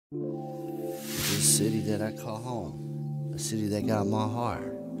It's a city that I call home, a city that got my heart.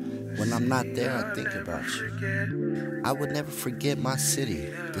 When I'm not there, I think about you. I would never forget my city,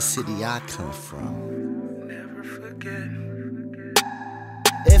 the city I come from. Never forget.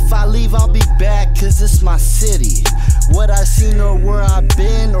 If I leave, I'll be back, cause it's my city. What I seen or where I've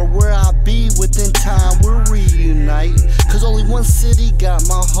been or where I'll be within time, we'll reunite. Cause only one city got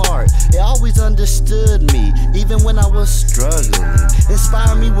my heart. It always understood me, even when I was struggling.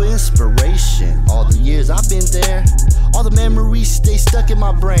 Inspired me with inspiration. All the years I've been there, all the memories stay stuck in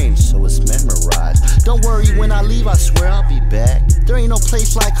my brain, so it's memorized. Don't worry, when I leave, I swear I'll be back. There ain't no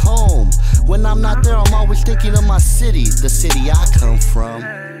place like home. When I'm not there, I'm always thinking of my city, the city I come from.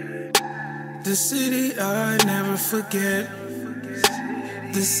 The city I never forget.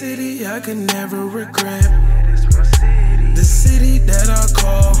 The city I can never regret. The city that I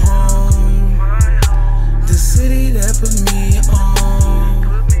call home. The city that put me on.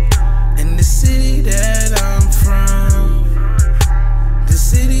 And the city that I'm from. The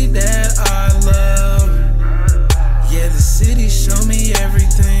city that I love. Yeah, the city show me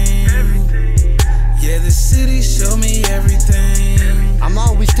everything. Yeah, the city show me everything. I'm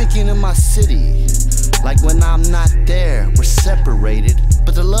always thinking of my city, like when I'm not there, we're separated.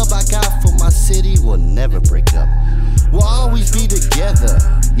 But the love I got for my city will never break up. We'll always be together.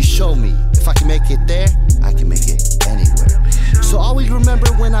 You show me, if I can make it there, I can make it anywhere. So always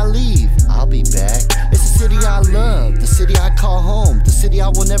remember, when I leave, I'll be back. It's the city I love, the city I call home, the city I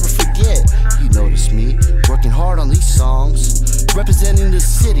will never forget. You notice me, working hard on these songs, representing the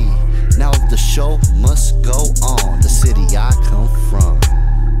city. Now the show must go on, the city I come from.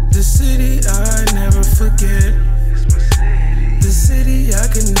 The city I never forget. The city I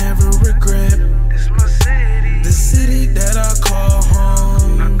can never regret. The city that I call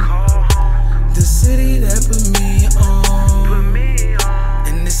home. The city that put me on.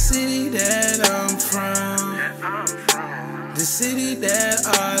 And the city that I'm from. The city that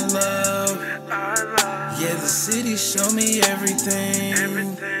I love. Yeah, the city show me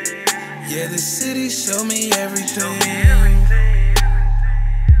everything. Yeah, the city show me everything.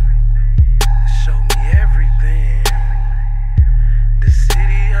 Show me everything. The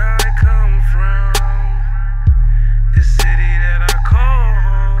city I come from. The city that I call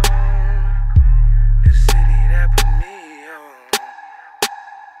home. The city that put me on.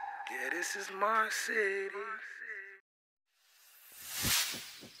 Yeah, this is my city.